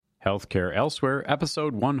Healthcare Elsewhere,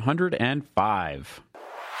 episode 105.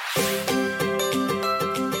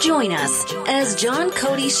 Join us as John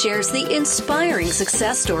Cody shares the inspiring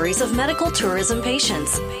success stories of medical tourism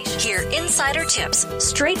patients. Hear insider tips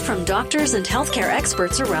straight from doctors and healthcare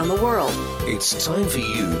experts around the world. It's time for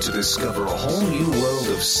you to discover a whole new world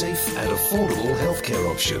of safe and affordable healthcare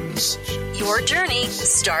options. Your journey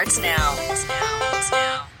starts now.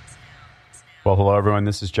 Well, hello, everyone.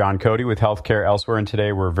 This is John Cody with Healthcare Elsewhere, and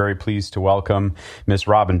today we're very pleased to welcome Ms.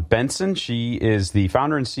 Robyn Benson. She is the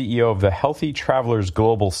founder and CEO of the Healthy Travelers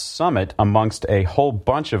Global Summit, amongst a whole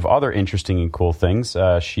bunch of other interesting and cool things.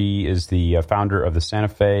 She is the founder of the Santa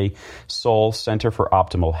Fe Soul Center for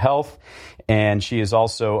Optimal Health, and she is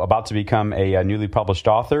also about to become a newly published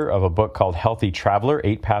author of a book called Healthy Traveler,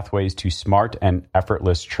 8 Pathways to Smart and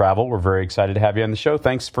Effortless Travel. We're very excited to have you on the show.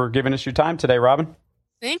 Thanks for giving us your time today, Robyn.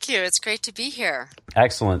 Thank you. It's great to be here.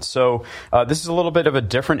 Excellent. So this is a little bit of a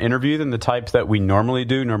different interview than the type that we normally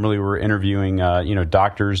do. Normally we're interviewing,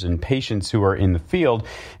 doctors and patients who are in the field.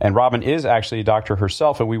 And Robyn is actually a doctor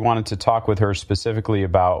herself. And we wanted to talk with her specifically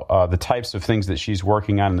about the types of things that she's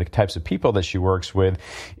working on and the types of people that she works with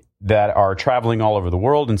that are traveling all over the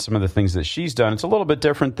world and some of the things that she's done. It's a little bit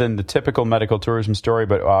different than the typical medical tourism story,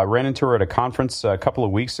 but I ran into her at a conference a couple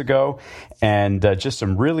of weeks ago and just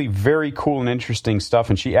some really very cool and interesting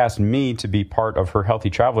stuff. And she asked me to be part of her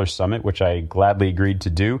Healthy Travelers Summit, which I gladly agreed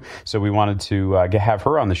to do. So we wanted to have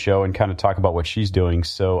her on the show and kind of talk about what she's doing.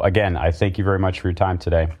 So again, I thank you very much for your time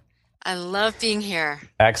today. I love being here.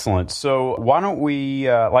 Excellent. So why don't we,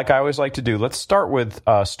 like I always like to do, let's start with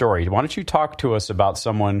a story. Why don't you talk to us about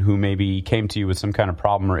someone who maybe came to you with some kind of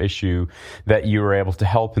problem or issue that you were able to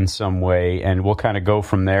help in some way, and we'll kind of go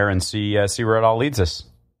from there and see where it all leads us.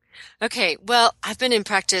 Okay, well, I've been in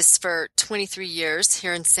practice for 23 years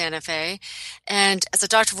here in Santa Fe, and as a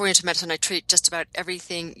doctor of oriental medicine, I treat just about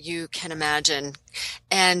everything you can imagine.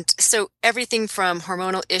 And so everything from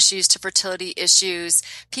hormonal issues to fertility issues,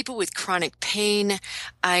 people with chronic pain.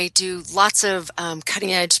 I do lots of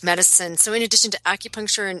cutting-edge medicine. So in addition to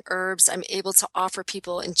acupuncture and herbs, I'm able to offer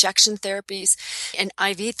people injection therapies and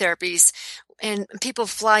IV therapies. And people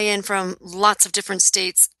fly in from lots of different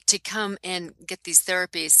states to come and get these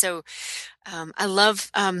therapies. So I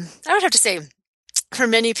love, I would have to say, for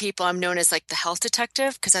many people, I'm known as like the health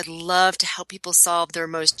detective because I love to help people solve their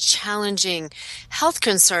most challenging health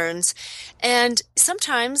concerns. And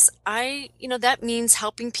sometimes that means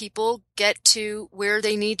helping people get to where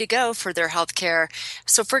they need to go for their health care.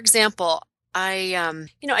 So for example, I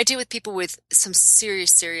deal with people with some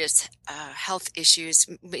serious health issues,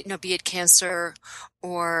 be it cancer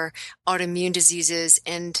or autoimmune diseases.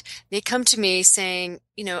 And they come to me saying,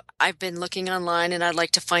 I've been looking online and I'd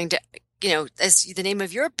like to find as the name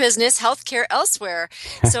of your business, Healthcare Elsewhere.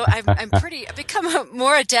 So I've become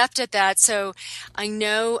more adept at that. So I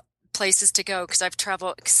know places to go because I've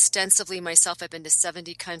traveled extensively myself. I've been to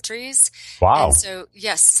 70 countries. Wow. And so,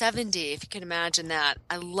 yes, 70, if you can imagine that.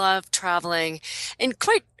 I love traveling. And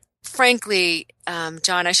quite frankly,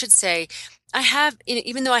 John, I should say, I have,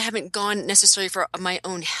 even though I haven't gone necessarily for my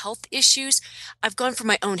own health issues, I've gone for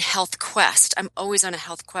my own health quest. I'm always on a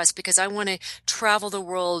health quest because I want to travel the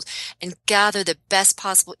world and gather the best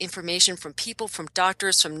possible information from people, from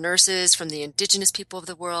doctors, from nurses, from the indigenous people of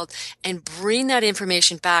the world, and bring that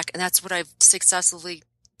information back. And that's what I've successfully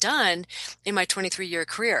done in my 23-year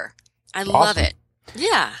career. I love it.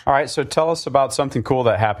 Yeah. All right. So tell us about something cool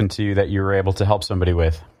that happened to you that you were able to help somebody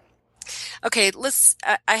with. Okay,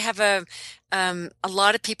 I have a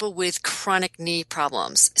lot of people with chronic knee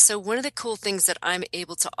problems. So one of the cool things that I'm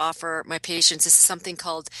able to offer my patients is something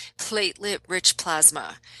called platelet-rich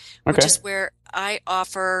plasma, which is where I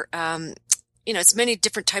offer, it's many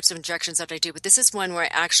different types of injections that I do, but this is one where I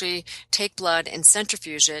actually take blood and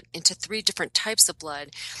centrifuge it into 3 different types of blood.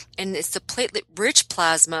 And it's the platelet-rich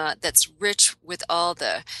plasma that's rich with all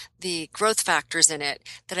the growth factors in it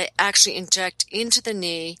that I actually inject into the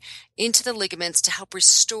knee, into the ligaments to help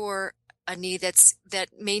restore a knee that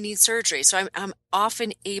may need surgery. So I'm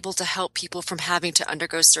often able to help people from having to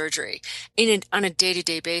undergo surgery on a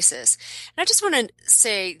day-to-day basis. And I just want to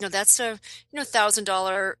say, that's a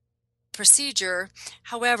 $1,000 procedure.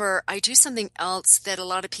 However, I do something else that a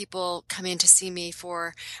lot of people come in to see me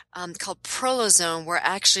for called prolozone, where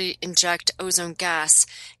I actually inject ozone gas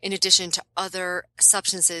in addition to other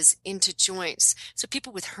substances into joints. So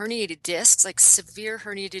people with herniated discs, like severe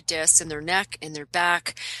herniated discs in their neck, in their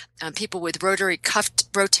back, people with rotary cuff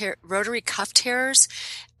tears,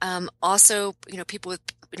 also, people with,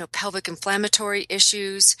 pelvic inflammatory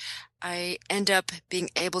issues, I end up being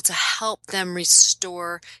able to help them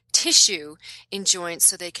restore tissue in joints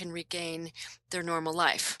so they can regain their normal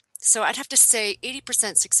life. So I'd have to say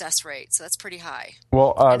 80% success rate. So that's pretty high.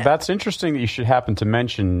 Well, that's interesting that you should happen to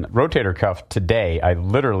mention rotator cuff today.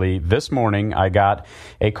 This morning, I got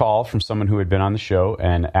a call from someone who had been on the show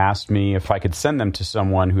and asked me if I could send them to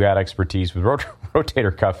someone who had expertise with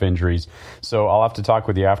rotator cuff injuries. So I'll have to talk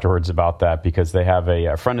with you afterwards about that, because they have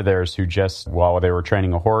a friend of theirs who just, while they were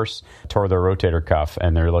training a horse, tore their rotator cuff,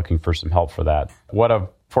 and they're looking for some help for that. What a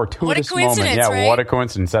fortuitous moment. Yeah, right? What a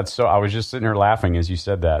coincidence. I was just sitting here laughing as you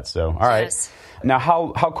said that. So, all right. Yes. Now,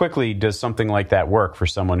 how quickly does something like that work for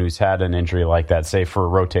someone who's had an injury like that, say for a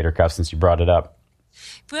rotator cuff, since you brought it up?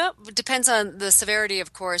 Well, it depends on the severity,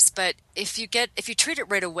 of course, but if you treat it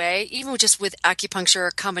right away, even just with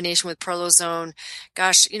acupuncture combination with prolozone,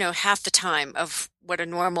 half the time of what a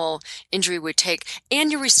normal injury would take,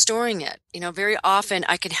 and you're restoring it. Very often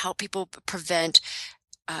I can help people prevent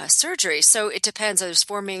surgery. So it depends. There's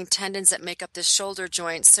four main tendons that make up this shoulder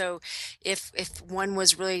joint. So if one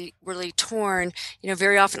was really, really torn,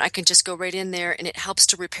 very often I can just go right in there and it helps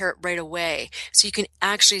to repair it right away. So you can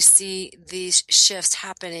actually see these shifts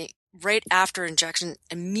happening right after injection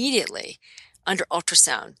immediately under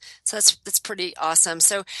ultrasound. So that's pretty awesome.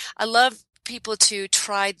 So I love people to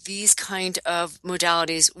try these kind of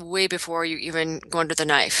modalities way before you even go under the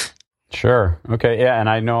knife. Sure. Okay. Yeah. And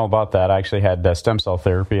I know about that. I actually had stem cell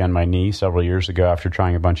therapy on my knee several years ago after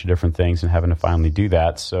trying a bunch of different things and having to finally do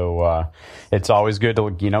that. So it's always good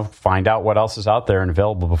to, find out what else is out there and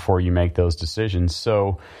available before you make those decisions.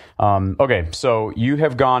 So, okay. So you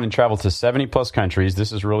have gone and traveled to 70 plus countries.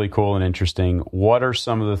 This is really cool and interesting. What are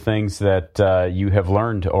some of the things that you have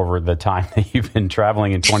learned over the time that you've been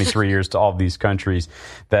traveling in 23 years to all of these countries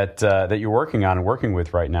that you're working on and working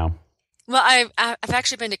with right now? Well, I've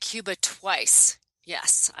actually been to Cuba twice.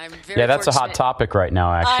 Yes, I'm very Yeah, that's fortunate. a hot topic right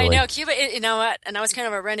now, actually. I know, Cuba, you know what, and I was kind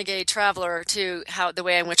of a renegade traveler too, the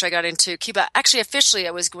way in which I got into Cuba. Actually, officially,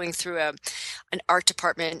 I was going through an art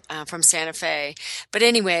department from Santa Fe. But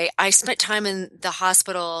anyway, I spent time in the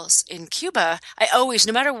hospitals in Cuba.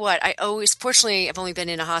 No matter what, fortunately, I've only been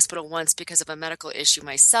in a hospital once because of a medical issue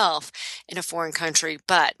myself in a foreign country,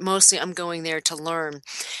 but mostly I'm going there to learn.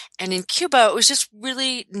 And in Cuba, it was just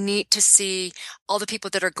really neat to see all the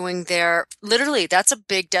people that are going there. Literally, that's a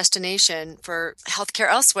big destination for healthcare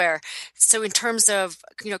elsewhere. So in terms of,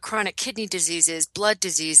 chronic kidney diseases, blood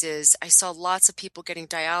diseases, I saw lots of people getting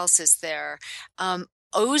dialysis there.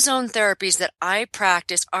 Ozone therapies that I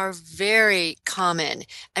practice are very common.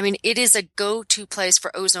 I mean, it is a go-to place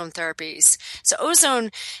for ozone therapies. So ozone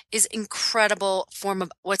is incredible form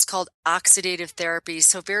of what's called oxidative therapy.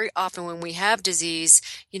 So very often when we have disease,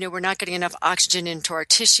 we're not getting enough oxygen into our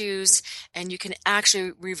tissues, and you can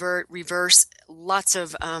actually reverse lots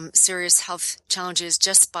of serious health challenges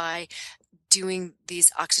just by doing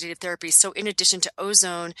these oxidative therapies. So in addition to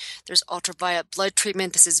ozone, there's ultraviolet blood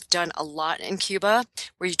treatment. This is done a lot in Cuba,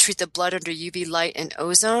 where you treat the blood under UV light and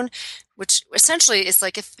ozone, which essentially is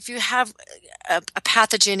like if you have a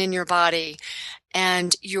pathogen in your body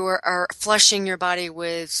and you are flushing your body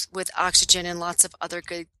with oxygen and lots of other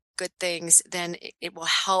good things, then it will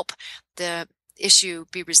help the issue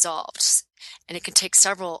be resolved. And it can take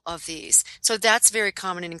several of these. So that's very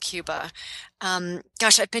common in Cuba. I've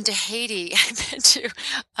been to Haiti. I've been to,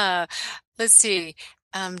 the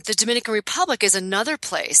Dominican Republic is another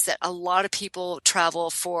place that a lot of people travel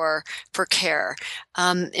for care.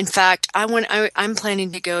 In fact, I'm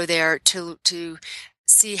planning to go there to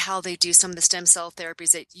see how they do some of the stem cell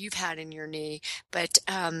therapies that you've had in your knee, but,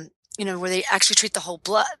 where they actually treat the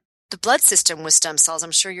blood system with stem cells.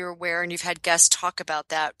 I'm sure you're aware, and you've had guests talk about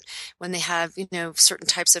that when they have, certain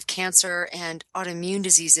types of cancer and autoimmune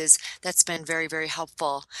diseases. That's been very, very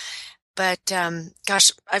helpful. But,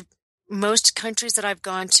 most countries that I've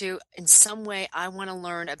gone to, in some way, I want to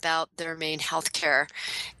learn about their main healthcare.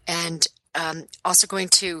 And also going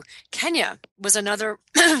to Kenya was another,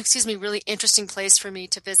 really interesting place for me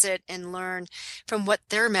to visit and learn from what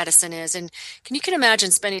their medicine is. And you can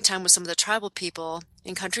imagine spending time with some of the tribal people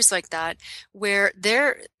in countries like that, where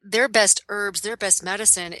their best herbs, their best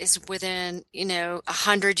medicine is within,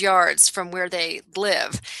 100 yards from where they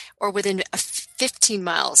live, or within 15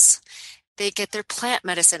 miles. They get their plant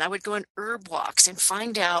medicine. I would go on herb walks and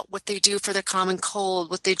find out what they do for the common cold,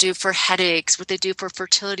 what they do for headaches, what they do for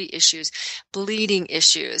fertility issues, bleeding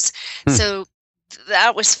issues. So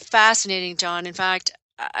that was fascinating, John. In fact,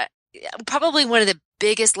 probably one of the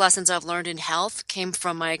biggest lessons I've learned in health came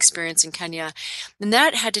from my experience in Kenya. And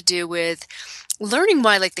that had to do with learning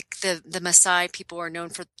why, like the Maasai people are known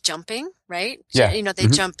for jumping, right? Yeah. You know, they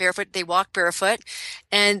jump barefoot, they walk barefoot,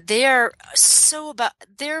 and they are so about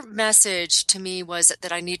their message to me was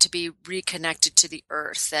that I need to be reconnected to the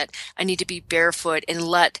earth, that I need to be barefoot and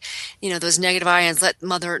let, you know, those negative ions, let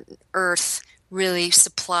Mother Earth really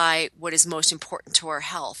supply what is most important to our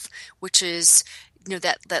health, which is, you know,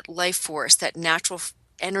 that life force, that natural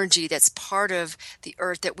energy that's part of the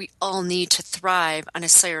earth that we all need to thrive on a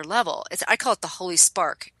cellular level. I call it the holy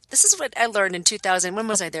spark. This is what I learned in 2000. When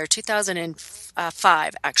was I there?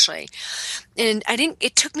 2005, actually. And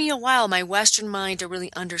it took me a while, my Western mind, to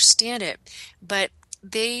really understand it. But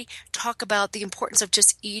they talk about the importance of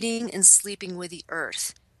just eating and sleeping with the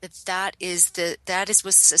earth. That is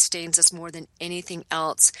what sustains us more than anything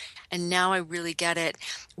else. And now I really get it.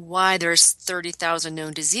 Why there's 30,000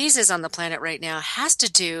 known diseases on the planet right now has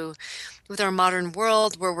to do with our modern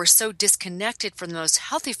world, where we're so disconnected from those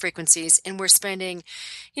healthy frequencies, and we're spending,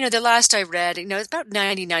 you know, the last I read, you know, it's about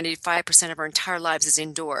 95% of our entire lives is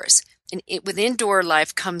indoors. And with indoor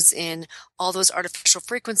life comes in all those artificial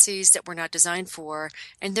frequencies that we're not designed for,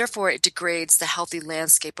 and therefore it degrades the healthy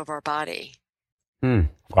landscape of our body.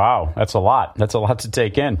 Wow, that's a lot. That's a lot to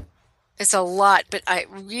take in. It's a lot, but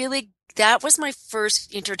that was my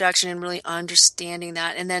first introduction in really understanding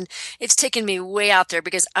that. And then it's taken me way out there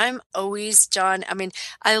because I'm always, John, I mean,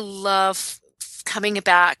 I love coming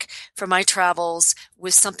back from my travels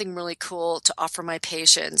with something really cool to offer my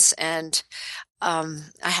patients. And I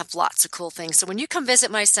have lots of cool things. So when you come visit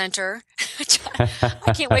my center,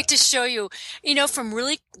 I can't wait to show you, you know, from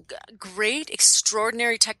really great,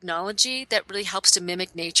 extraordinary technology that really helps to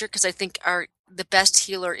mimic nature. Because I think the best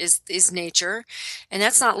healer is nature. And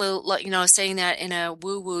that's not, you know, saying that in a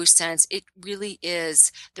woo-woo sense. It really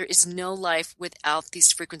is. There is no life without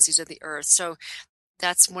these frequencies of the earth. So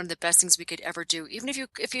that's one of the best things we could ever do. Even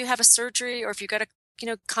if you have a surgery, or if you got a, you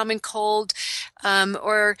know, common cold,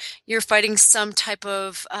 or you're fighting some type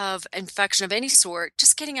of infection of any sort,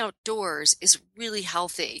 just getting outdoors is really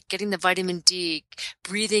healthy. Getting the vitamin D,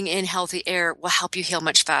 breathing in healthy air will help you heal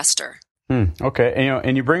much faster. Okay. And, you know,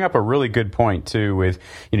 and you bring up a really good point too with,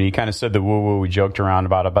 you know, you kind of said the woo-woo, we joked around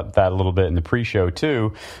about that a little bit in the pre-show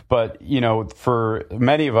too. But, you know, for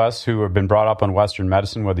many of us who have been brought up on Western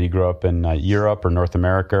medicine, whether you grew up in Europe or North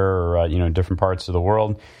America or, you know, different parts of the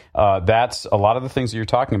world, that's a lot of the things that you're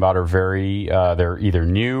talking about are very, they're either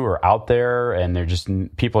new or out there,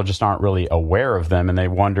 and people just aren't really aware of them, and they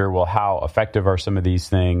wonder, well, how effective are some of these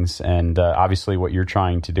things? And obviously what you're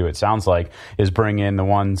trying to do, it sounds like, is bring in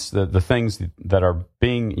the things that are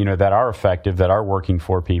being, you know, that are effective, that are working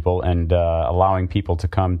for people, and allowing people to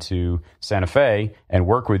come to Santa Fe and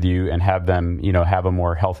work with you and have them, you know, have a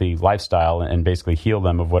more healthy lifestyle and basically heal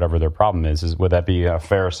them of whatever their problem is. Would that be a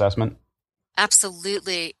fair assessment?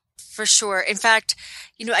 Absolutely. For sure. In fact,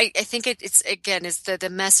 you know, I think it's again, is the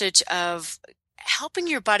message of helping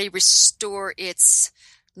your body restore its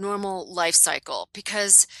normal life cycle.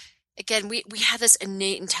 Because again, we have this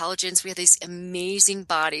innate intelligence. We have these amazing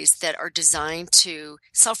bodies that are designed to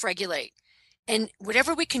self-regulate. And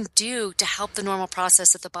whatever we can do to help the normal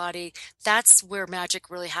process of the body, that's where magic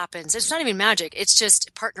really happens. It's not even magic. It's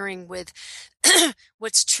just partnering with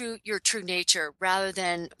what's true, your true nature, rather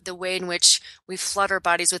than the way in which we flood our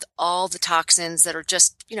bodies with all the toxins that are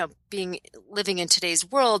just, you know, living in today's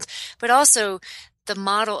world, but also the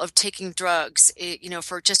model of taking drugs, you know,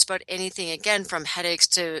 for just about anything, again, from headaches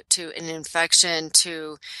to an infection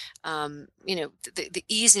to, you know, the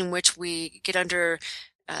ease in which we get under,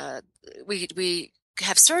 we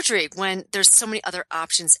have surgery when there's so many other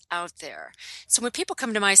options out there. So when people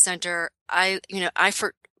come to my center,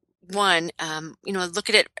 look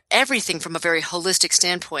at everything from a very holistic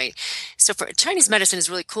standpoint. So for Chinese medicine is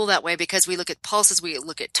really cool that way, because we look at pulses, we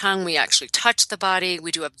look at tongue, we actually touch the body.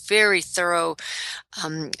 We do a very thorough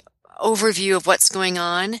overview of what's going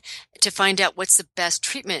on to find out what's the best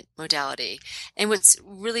treatment modality. And what's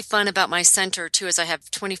really fun about my center too is I have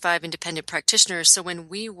 25 independent practitioners. So when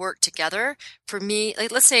we work together, for me,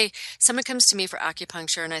 like let's say someone comes to me for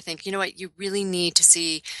acupuncture and I think, you know what, you really need to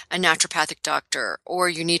see a naturopathic doctor, or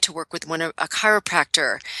you need to work with a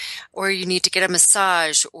chiropractor, or you need to get a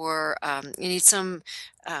massage, or you need some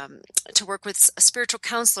to work with a spiritual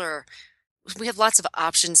counselor. We have lots of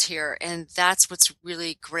options here, and that's what's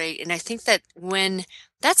really great. And I think that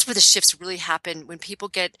that's where the shifts really happen, when people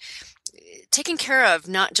get taken care of,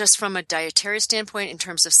 not just from a dietary standpoint in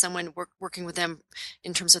terms of someone working with them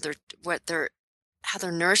in terms of how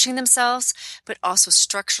they're nourishing themselves, but also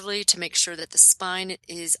structurally to make sure that the spine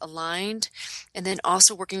is aligned, and then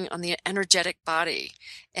also working on the energetic body.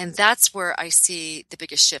 And that's where I see the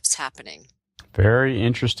biggest shifts happening. Very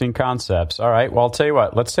interesting concepts. All right. Well, I'll tell you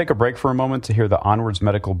what, let's take a break for a moment to hear the Onwards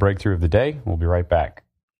Medical Breakthrough of the Day. We'll be right back.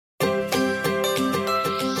 The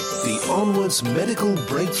Onwards Medical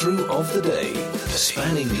Breakthrough of the Day,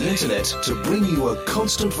 spanning the internet to bring you a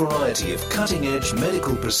constant variety of cutting-edge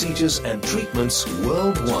medical procedures and treatments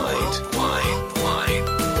worldwide.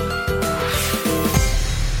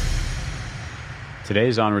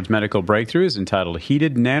 Today's Onwards Medical Breakthrough is entitled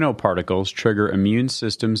Heated Nanoparticles Trigger Immune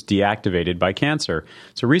Systems Deactivated by Cancer.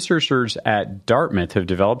 So researchers at Dartmouth have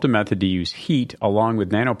developed a method to use heat along with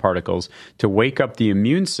nanoparticles to wake up the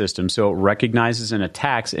immune system so it recognizes and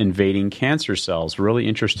attacks invading cancer cells. Really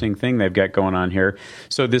interesting thing they've got going on here.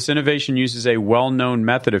 So this innovation uses a well-known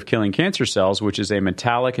method of killing cancer cells, which is a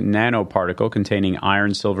metallic nanoparticle containing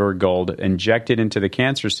iron, silver, or gold injected into the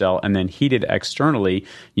cancer cell and then heated externally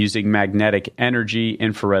using magnetic energy,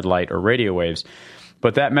 infrared light, or radio waves.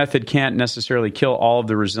 But that method can't necessarily kill all of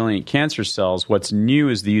the resilient cancer cells. What's new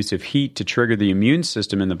is the use of heat to trigger the immune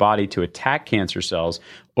system in the body to attack cancer cells,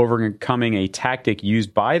 overcoming a tactic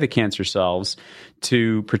used by the cancer cells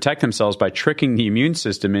to protect themselves by tricking the immune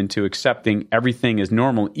system into accepting everything as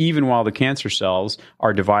normal, even while the cancer cells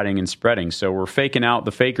are dividing and spreading. So we're faking out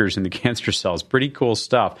the fakers in the cancer cells. Pretty cool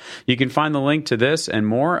stuff. You can find the link to this and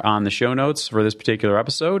more on the show notes for this particular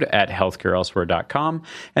episode at healthcareelsewhere.com.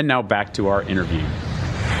 And now back to our interview.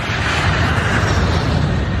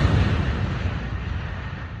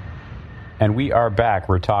 And we are back.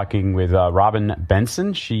 We're talking with Robyn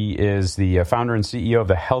Benson. She is the founder and CEO of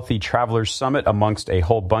the Healthy Travelers Summit, amongst a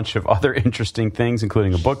whole bunch of other interesting things,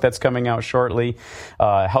 including a book that's coming out shortly.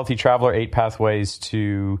 Healthy Traveler, 8 Pathways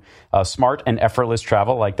to Smart and Effortless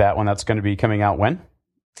Travel, like that one. That's going to be coming out when?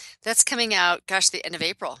 That's coming out, the end of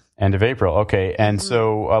April. End of April. Okay. And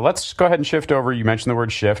so let's go ahead and shift over. You mentioned the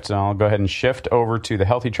word shift, and I'll go ahead and shift over to the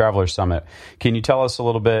Healthy Traveler Summit. Can you tell us a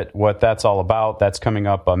little bit what that's all about? That's coming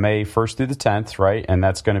up May 1st through the 10th, right? And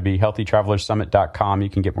that's going to be healthytravelersummit.com.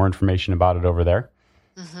 You can get more information about it over there.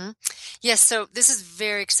 Mm-hmm. Yes. So this is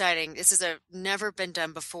very exciting. This is a never been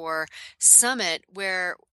done before summit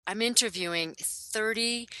where I'm interviewing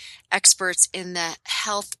 30 experts in the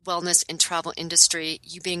health, wellness, and travel industry,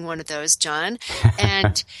 you being one of those, John.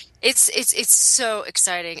 And it's so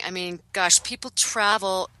exciting. I mean, gosh, people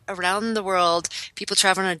travel around the world. People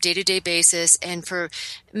travel on a day-to-day basis. And for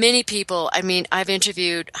many people, I mean, I've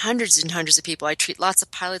interviewed hundreds and hundreds of people. I treat lots of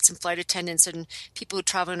pilots and flight attendants and people who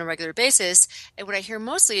travel on a regular basis. And what I hear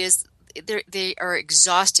mostly is they are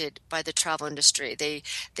exhausted by the travel industry. They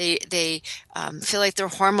feel like their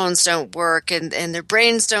hormones don't work and their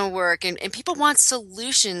brains don't work. And people want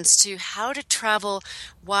solutions to how to travel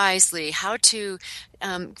wisely, how to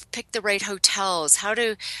pick the right hotels, how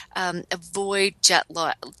to avoid jet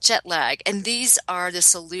lag. And these are the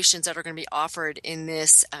solutions that are going to be offered in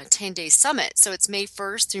this 10-day summit. So it's May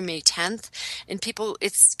 1st through May 10th, and people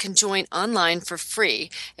can join online for free.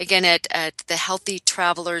 Again, at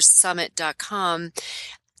thehealthytravelersummit.com.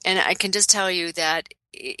 And I can just tell you that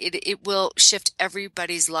it will shift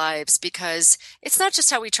everybody's lives, because it's not just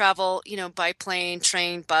how we travel, by plane,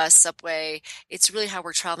 train, bus, subway. It's really how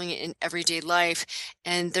we're traveling in everyday life.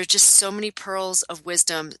 And there's just so many pearls of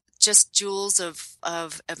wisdom, just jewels of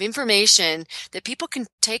information that people can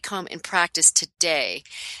take home and practice today.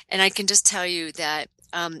 And I can just tell you that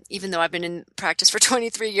even though I've been in practice for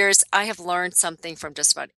 23 years, I have learned something from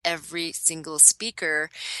just about every single speaker.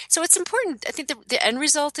 So it's important. I think the end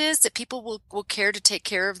result is that people will care to take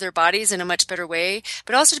care of their bodies in a much better way,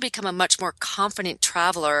 but also to become a much more confident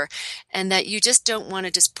traveler, and that you just don't want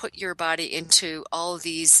to just put your body into all of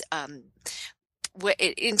these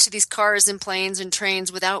into these cars and planes and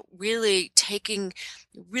trains without really taking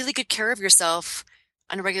really good care of yourself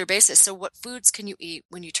on a regular basis. So what foods can you eat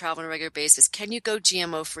when you travel on a regular basis? Can you go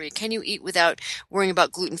GMO free? Can you eat without worrying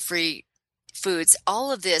about gluten-free foods?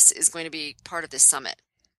 All of this is going to be part of this summit.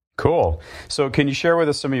 Cool. So can you share with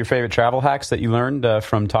us some of your favorite travel hacks that you learned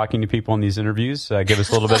from talking to people in these interviews? Give us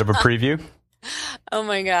a little bit of a preview. Oh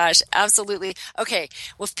my gosh, absolutely. Okay,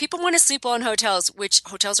 well, if people want to sleep well in hotels, which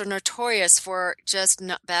hotels are notorious for just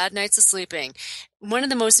bad nights of sleeping, one of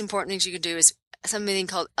the most important things you can do is something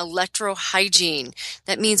called electrohygiene.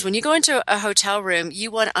 That means when you go into a hotel room, you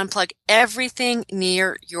want to unplug everything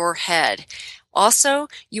near your head. Also,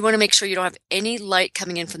 you want to make sure you don't have any light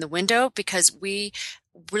coming in from the window, because we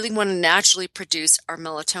really want to naturally produce our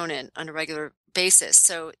melatonin on a regular basis.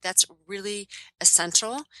 So that's really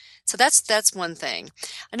essential. So that's one thing.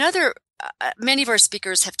 Another, many of our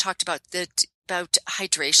speakers have talked about the about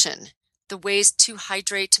hydration, the ways to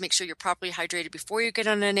hydrate, to make sure you're properly hydrated before you get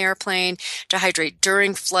on an airplane, to hydrate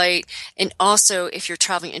during flight, and also if you're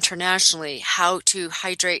traveling internationally, how to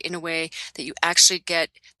hydrate in a way that you actually get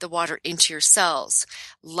the water into your cells.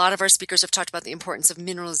 A lot of our speakers have talked about the importance of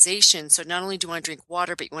mineralization. So not only do you want to drink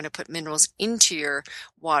water, but you want to put minerals into your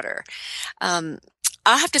water. I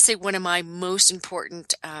have to say one of my most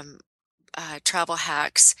important travel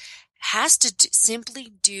hacks has to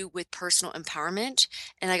simply do with personal empowerment.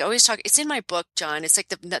 And I always talk, it's in my book, John. It's like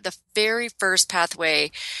the very first pathway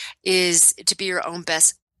is to be your own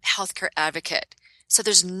best healthcare advocate. So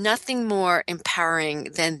there's nothing more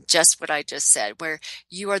empowering than just what I just said, where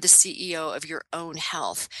you are the CEO of your own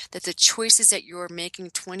health, that the choices that you're making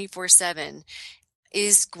 24/7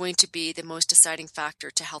 is going to be the most deciding factor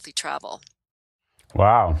to healthy travel.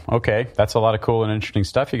 Wow. Okay. That's a lot of cool and interesting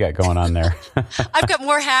stuff you got going on there. I've got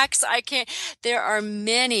more hacks. There are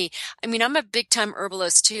many. I mean, I'm a big time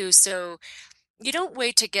herbalist too. So you don't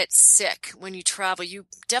wait to get sick when you travel. You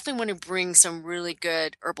definitely want to bring some really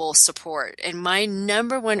good herbal support. And my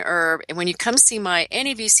number one herb, and when you come see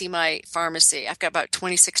any of you see my pharmacy, I've got about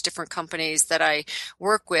 26 different companies that I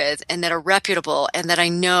work with and that are reputable and that I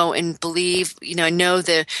know and believe, I know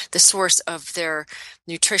the source of their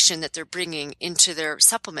nutrition that they're bringing into their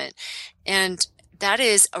supplement. And that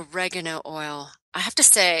is oregano oil. I have to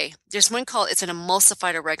say, there's one called, it's an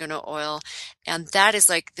emulsified oregano oil, and that is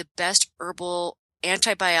like the best herbal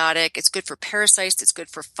antibiotic. It's good for parasites. It's good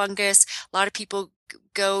for fungus. A lot of people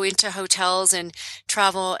go into hotels and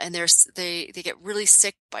travel, and they get really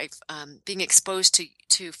sick by being exposed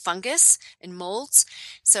to fungus and molds.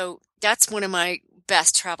 So that's one of my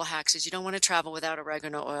best travel hacks is you don't want to travel without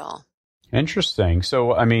oregano oil. Interesting.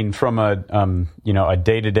 So, I mean, from a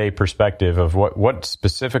day-to-day perspective of what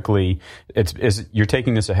specifically you're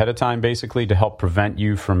taking this ahead of time, basically, to help prevent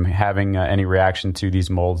you from having any reaction to these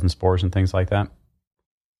molds and spores and things like that?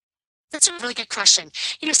 That's a really good question.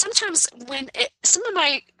 Sometimes when some of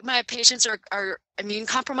my patients are immune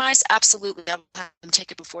compromised, absolutely, I'll have them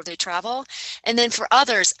take it before they travel. And then for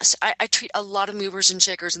others, I treat a lot of movers and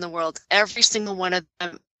shakers in the world. Every single one of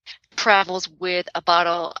them travels with a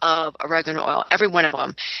bottle of oregano oil, every one of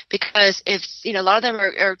them, because if a lot of them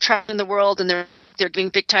are traveling the world and they're doing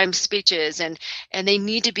big time speeches and they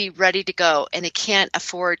need to be ready to go and they can't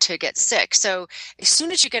afford to get sick. So as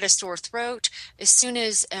soon as you get a sore throat, as soon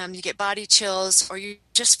as you get body chills or you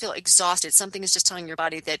just feel exhausted, something is just telling your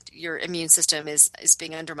body that your immune system is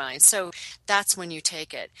being undermined. So that's when you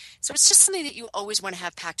take it. So it's just something that you always want to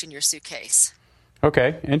have packed in your suitcase.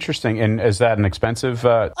 Okay, interesting. And is that an expensive?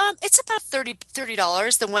 It's about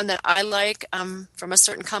 $30. The one that I like from a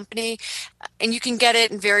certain company, and you can get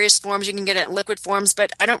it in various forms. You can get it in liquid forms,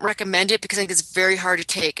 but I don't recommend it because I think it's very hard to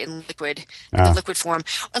take in the liquid form.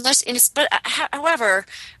 However,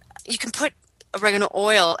 you can put oregano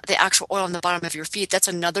oil, the actual oil on the bottom of your feet. That's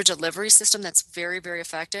another delivery system that's very, very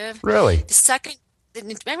effective. Really? The second, I'm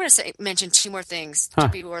going to mention two more things to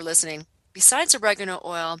people who are listening. Besides oregano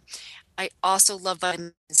oil, I also love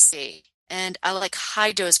vitamin C, and I like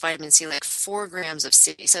high dose vitamin C, like 4 grams of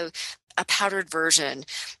C. So a powdered version,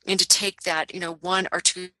 and to take that, 1 or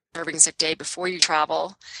 2 servings a day before you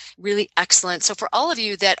travel, really excellent. So for all of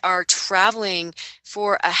you that are traveling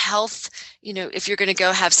for a health, if you're going to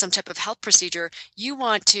go have some type of health procedure, you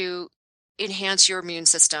want to enhance your immune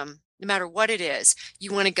system. No matter what it is,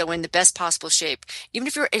 you want to go in the best possible shape. Even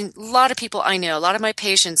if a lot of people I know, a lot of my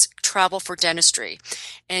patients travel for dentistry,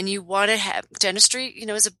 and you want to have dentistry,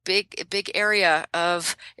 is a big area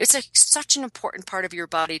of, it's such an important part of your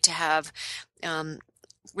body to have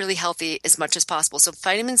really healthy as much as possible. So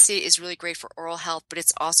vitamin C is really great for oral health, but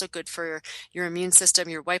it's also good for your immune system,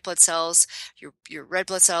 your white blood cells, your red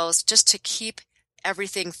blood cells, just to keep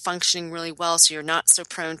everything functioning really well so you're not so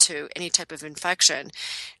prone to any type of infection.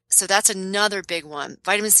 So that's another big one.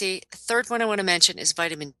 Vitamin C. The third one I want to mention is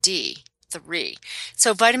vitamin D3.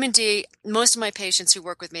 So vitamin D, most of my patients who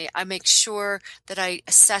work with me, I make sure that I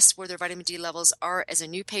assess where their vitamin D levels are as a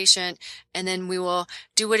new patient, and then we will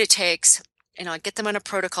do what it takes. And I'll get them on a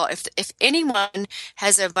protocol. If anyone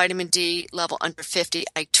has a vitamin D level under 50,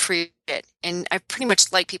 I treat it. And I pretty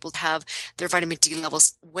much like people to have their vitamin D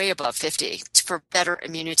levels way above 50 for better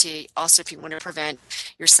immunity. Also, if you want to prevent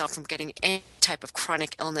yourself from getting any type of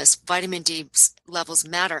chronic illness, vitamin D levels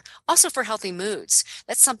matter. Also for healthy moods.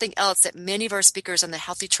 That's something else that many of our speakers on the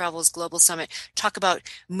Healthy Travels Global Summit talk about,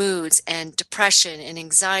 moods and depression and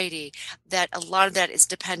anxiety, that a lot of that is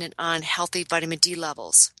dependent on healthy vitamin D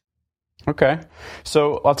levels. Okay.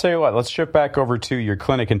 So I'll tell you what, let's shift back over to your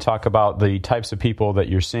clinic and talk about the types of people that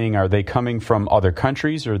you're seeing. Are they coming from other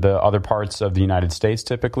countries or the other parts of the United States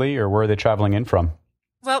typically, or where are they traveling in from?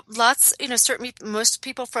 Well, lots, certainly most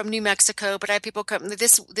people from New Mexico, but I have people come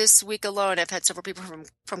this week alone. I've had several people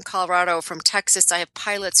from Colorado, from Texas. I have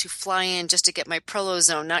pilots who fly in just to get my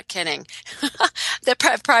Prolozone. Not kidding.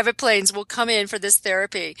 The private planes will come in for this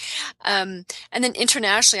therapy. And then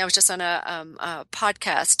internationally, I was just on a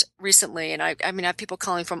podcast recently, and I mean, I have people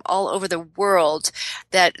calling from all over the world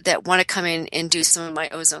that want to come in and do some of my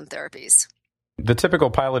ozone therapies. The typical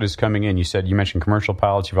pilot who's coming in, you mentioned commercial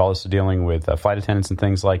pilots, you've also dealing with flight attendants and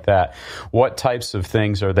things like that. What types of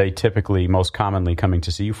things are they typically most commonly coming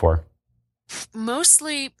to see you for?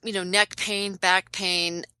 Mostly, neck pain, back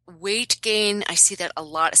pain, weight gain. I see that a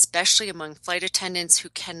lot, especially among flight attendants who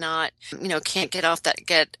can't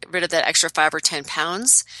get rid of that extra 5 or 10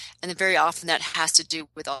 pounds. And then very often that has to do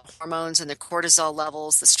with all hormones and the cortisol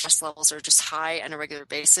levels. The stress levels are just high on a regular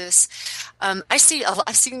basis. I've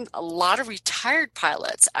seen a lot of retired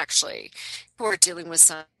pilots actually who are dealing with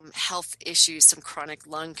some health issues, some chronic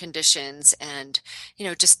lung conditions, and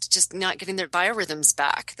just not getting their biorhythms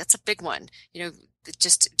back. That's a big one.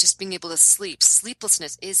 Just being able to sleep.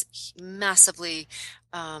 Sleeplessness is massively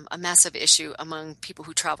a massive issue among people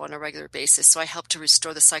who travel on a regular basis. So I help to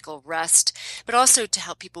restore the cycle of rest, but also to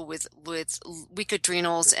help people with weak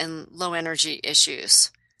adrenals and low energy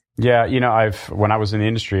issues. Yeah, when I was in the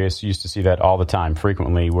industry, I used to see that all the time,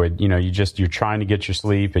 frequently, where, you're trying to get your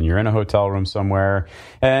sleep and you're in a hotel room somewhere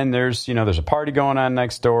and there's a party going on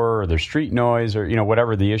next door or there's street noise or,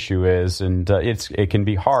 whatever the issue is. And it can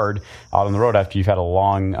be hard out on the road after you've had a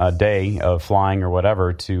long day of flying or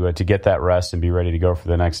whatever to get that rest and be ready to go for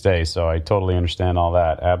the next day. So I totally understand all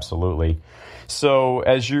that. Absolutely. So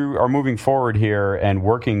as you are moving forward here and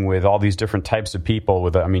working with all these different types of people,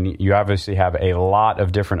 you obviously have a lot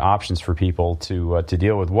of different options for people to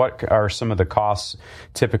deal with. What are some of the costs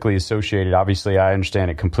typically associated? Obviously, I understand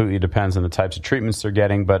it completely depends on the types of treatments they're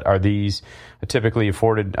getting, but are these typically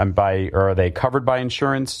afforded or are they covered by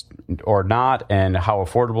insurance or not? And how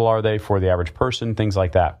affordable are they for the average person? Things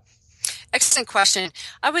like that. Excellent question.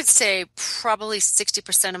 I would say probably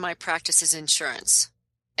 60% of my practice is insurance.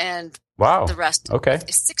 And wow. The rest, okay,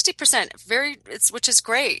 60%, which is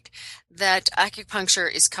great that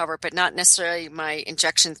acupuncture is covered, but not necessarily my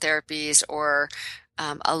injection therapies or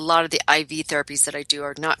a lot of the IV therapies that I do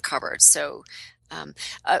are not covered. So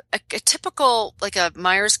a typical, like a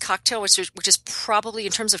Myers cocktail, which is probably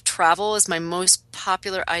in terms of travel is my most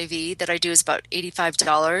popular IV that I do, is about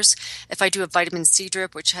 $85. If I do a vitamin C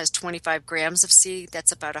drip, which has 25 grams of C,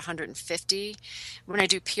 that's about $150. When I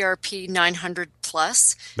do PRP 900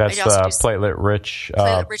 plus, that's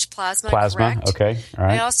platelet-rich plasma. Correct. Okay, all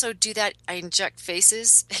right. I also do that. I inject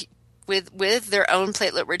faces with their own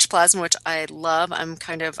platelet-rich plasma, which I love. I'm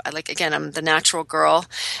the natural girl.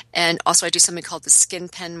 And also I do something called the skin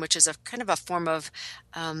pen, which is a kind of a form of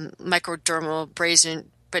microdermal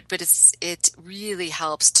abrasion, but it really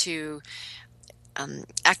helps to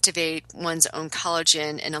activate one's own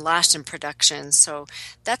collagen and elastin production. So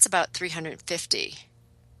that's about $350.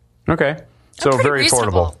 Okay. So very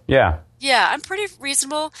affordable. Yeah. Yeah, I'm pretty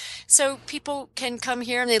reasonable. So people can come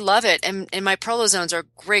here and they love it. And my Prolozones are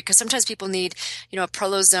great because sometimes people need, a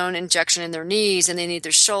Prolozone injection in their knees and they need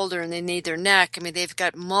their shoulder and they need their neck. I mean, they've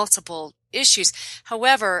got multiple issues.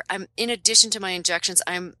 However, in addition to my injections,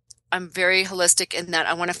 I'm very holistic in that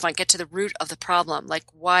I want to get to the root of the problem. Like,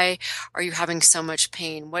 why are you having so much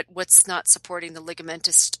pain? What's not supporting the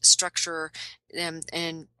ligamentous structure and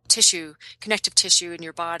connective tissue in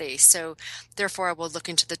your body? So therefore I will look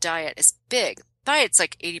into the diet as big. Diet's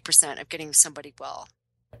like 80% of getting somebody well.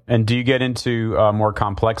 And do you get into more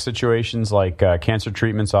complex situations like cancer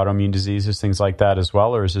treatments, autoimmune diseases, things like that as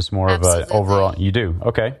well? Or is this more Absolutely. of an overall? You do?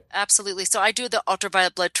 Okay. Absolutely. So I do the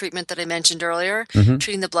ultraviolet blood treatment that I mentioned earlier,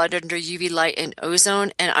 treating the blood under UV light and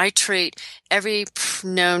ozone. And I treat every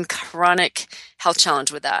known chronic health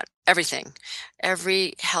challenge with that.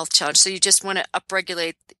 Every health challenge. So you just want to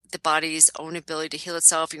upregulate the body's own ability to heal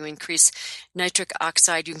itself. You increase nitric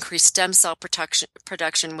oxide, you increase stem cell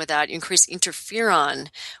production with that, you increase interferon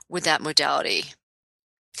with that modality.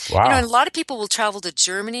 Wow. And a lot of people will travel to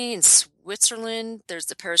Germany and Switzerland. There's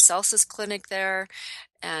the Paracelsus clinic there.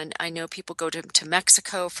 And I know people go to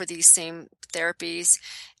Mexico for these same therapies.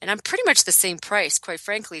 And I'm pretty much the same price, quite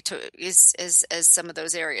frankly, as some of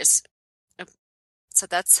those areas. So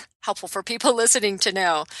that's helpful for people listening to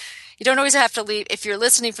know. You don't always have to leave. If you're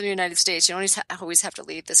listening from the United States, you don't always have to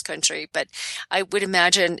leave this country. But I would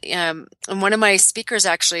imagine, and one of my speakers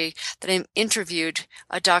actually that I interviewed,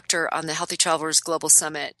 a doctor on the Healthy Travelers Global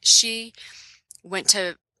Summit, she went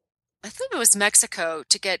to, I think it was Mexico,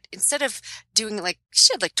 to get, instead of doing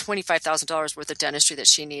she had $25,000 worth of dentistry that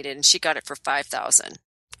she needed, and she got it for $5,000.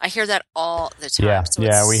 I hear that all the time. Yeah, so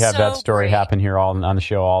we have that story happen here on the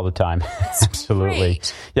show all the time. Absolutely.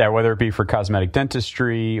 Great. Yeah, whether it be for cosmetic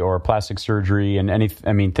dentistry or plastic surgery and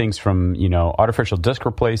things from, artificial disc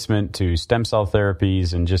replacement to stem cell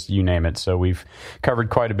therapies and just you name it. So we've covered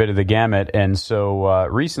quite a bit of the gamut. And so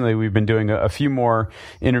recently we've been doing a few more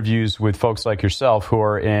interviews with folks like yourself who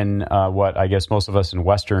are in what I guess most of us in the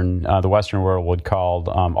Western world would call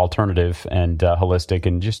alternative and holistic,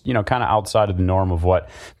 and just, kind of outside of the norm of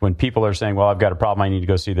when people are saying, well, I've got a problem, I need to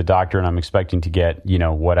go see the doctor, and I'm expecting to get,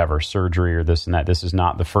 whatever, surgery or this and that. This is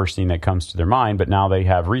not the first thing that comes to their mind, but now they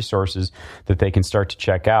have resources that they can start to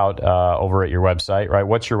check out over at your website, right?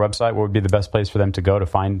 What's your website? What would be the best place for them to go to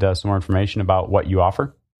find some more information about what you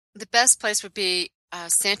offer? The best place would be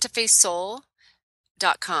SantaFeSoul.com.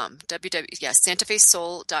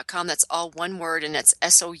 SantaFeSoul.com. That's all one word, and that's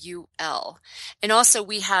SOUL. And also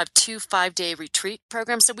we have 2 5-day retreat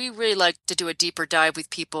programs. So we really like to do a deeper dive with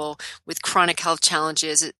people with chronic health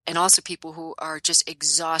challenges, and also people who are just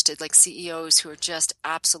exhausted, like CEOs who are just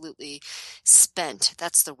absolutely spent.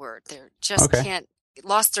 That's the word. They're just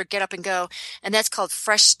lost their get up and go. And that's called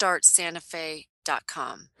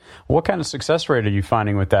FreshStartSantaFe.com. What kind of success rate are you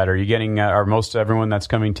finding with that? Are you getting, are most everyone that's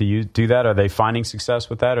coming to you do that? Are they finding success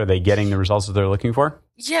with that? Are they getting the results that they're looking for?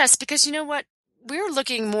 Yes, because you know what? We're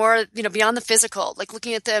looking more, beyond the physical, like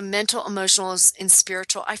looking at the mental, emotional, and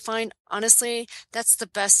spiritual. I find, honestly, that's the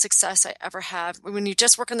best success I ever have. When you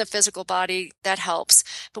just work on the physical body, that helps.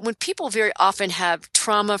 But when people very often have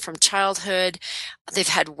trauma from childhood, they've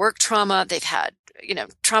had work trauma, they've had,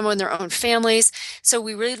 trauma in their own families. So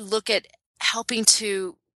we really look at helping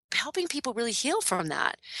people really heal from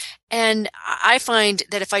that. And I find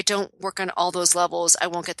that if I don't work on all those levels, I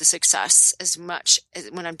won't get the success as much as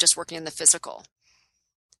when I'm just working on the physical.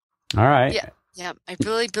 All right. Yeah. I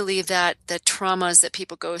really believe that the traumas that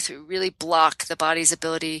people go through really block the body's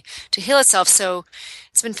ability to heal itself. So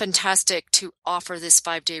it's been fantastic to offer this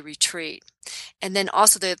 5-day retreat. And then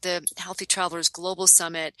also the Healthy Travelers Global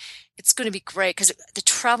Summit. It's going to be great because the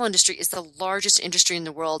travel industry is the largest industry in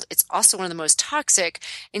the world. It's also one of the most toxic.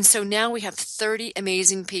 And so now we have 30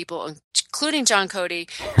 amazing people, including John Cody,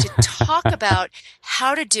 to talk about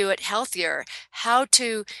how to do it healthier, how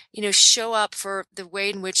to, show up for the way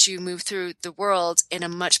in which you move through the world in a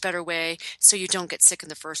much better way so you don't get sick in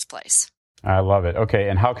the first place. I love it. Okay.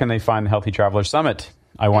 And how can they find the Healthy Traveler Summit?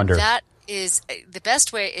 I wonder. And that is the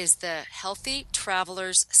best way is the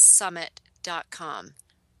healthytravelerssummit.com.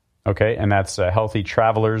 Okay. And that's Healthy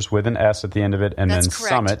Travelers with an S at the end of it, and that's then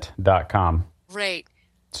correct. summit.com. Right.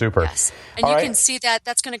 Super. Yes. And you can see that.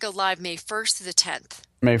 That's going to go live May 1st to the 10th.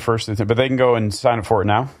 May 1st, but they can go and sign up for it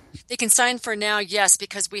now? They can sign for now, yes,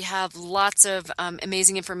 because we have lots of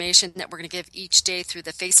amazing information that we're going to give each day through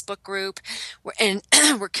the Facebook group. We're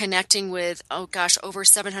connecting with, over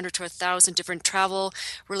 700 to 1,000 different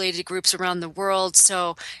travel-related groups around the world.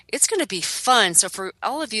 So it's going to be fun. So for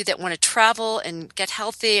all of you that want to travel and get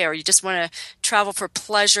healthy, or you just want to travel for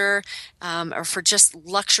pleasure, or for just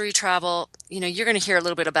luxury travel, you're going to hear a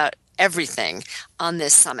little bit about everything on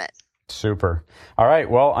this summit. Super. All right.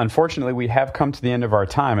 Well, unfortunately, we have come to the end of our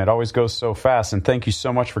time. It always goes so fast. And thank you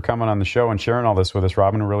so much for coming on the show and sharing all this with us,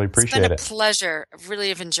 Robyn. We really appreciate it. It's been a pleasure. I really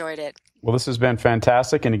have enjoyed it. Well, this has been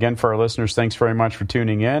fantastic. And again, for our listeners, thanks very much for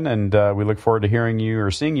tuning in. And we look forward to hearing you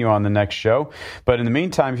or seeing you on the next show. But in the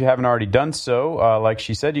meantime, if you haven't already done so, like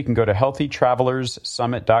she said, you can go to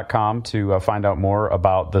healthytravelerssummit.com to find out more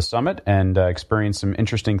about the summit and experience some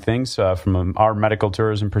interesting things from our medical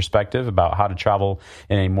tourism perspective about how to travel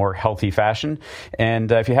in a more healthy fashion.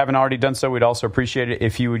 And if you haven't already done so, we'd also appreciate it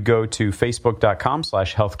if you would go to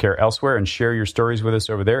facebook.com/healthcareelsewhere and share your stories with us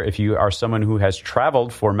over there. If you are someone who has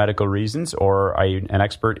traveled for medical reasons or an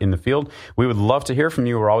expert in the field, we would love to hear from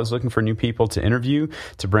you. We're always looking for new people to interview,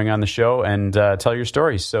 to bring on the show and tell your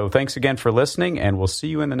stories. So thanks again for listening, and we'll see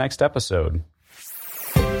you in the next episode.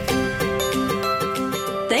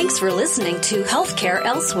 Thanks for listening to Healthcare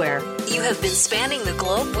Elsewhere. You have been spanning the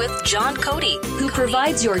globe with John Cody, who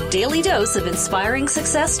provides your daily dose of inspiring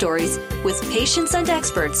success stories with patients and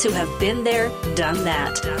experts who have been there, done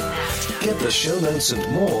that. Get the show notes and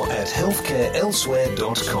more at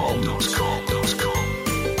healthcareelsewhere.com.